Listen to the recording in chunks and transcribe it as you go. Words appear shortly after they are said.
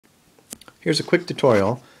Here's a quick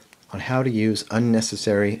tutorial on how to use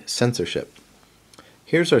unnecessary censorship.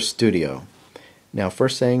 Here's our studio. Now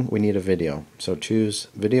first thing, we need a video. So choose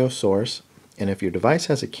video source, and if your device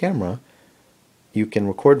has a camera, you can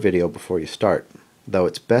record video before you start, though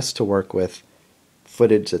it's best to work with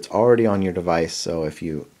footage that's already on your device, so if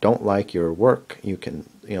you don't like your work, you can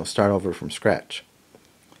start over from scratch.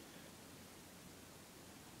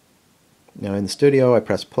 Now in the studio, I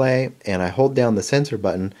press play and I hold down the censor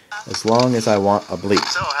button as long as I want a bleep.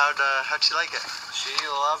 So how'd she like it? She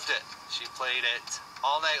loved it. She played it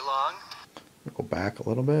all night long. Go back a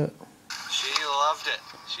little bit. She loved it.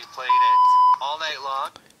 She played it all night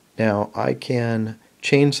long. Now I can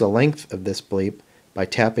change the length of this bleep by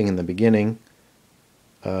tapping in the beginning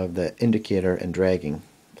of the indicator and dragging,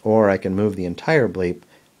 or I can move the entire bleep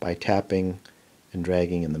by tapping and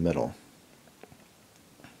dragging in the middle.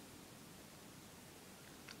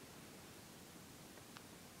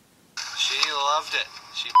 She loved it.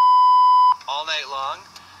 She all night long.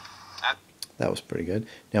 That was pretty good.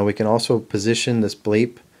 Now we can also position this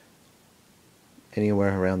bleep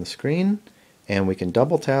anywhere around the screen, and we can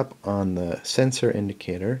double tap on the sensor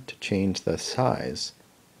indicator to change the size.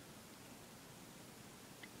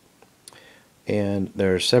 And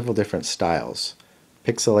there are several different styles: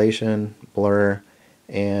 pixelation, blur,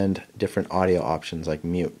 and different audio options like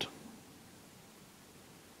mute.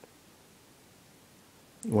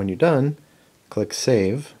 When you're done, click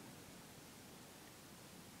Save.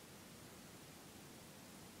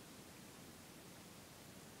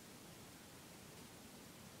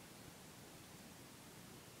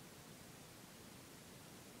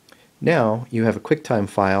 Now you have a QuickTime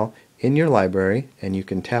file in your library, and you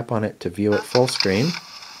can tap on it to view it full screen.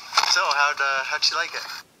 So how'd she like it?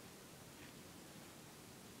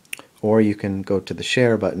 Or you can go to the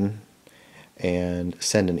Share button and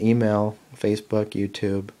send an email, Facebook,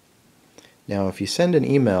 YouTube. Now if you send an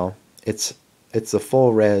email, it's the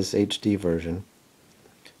full res HD version.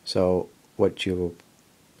 So if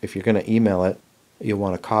you're going to email it, you'll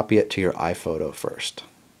want to copy it to your iPhoto first.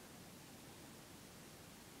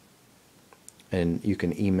 And you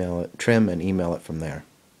can email it, trim and email it from there.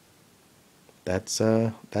 That's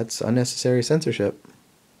unnecessary censorship.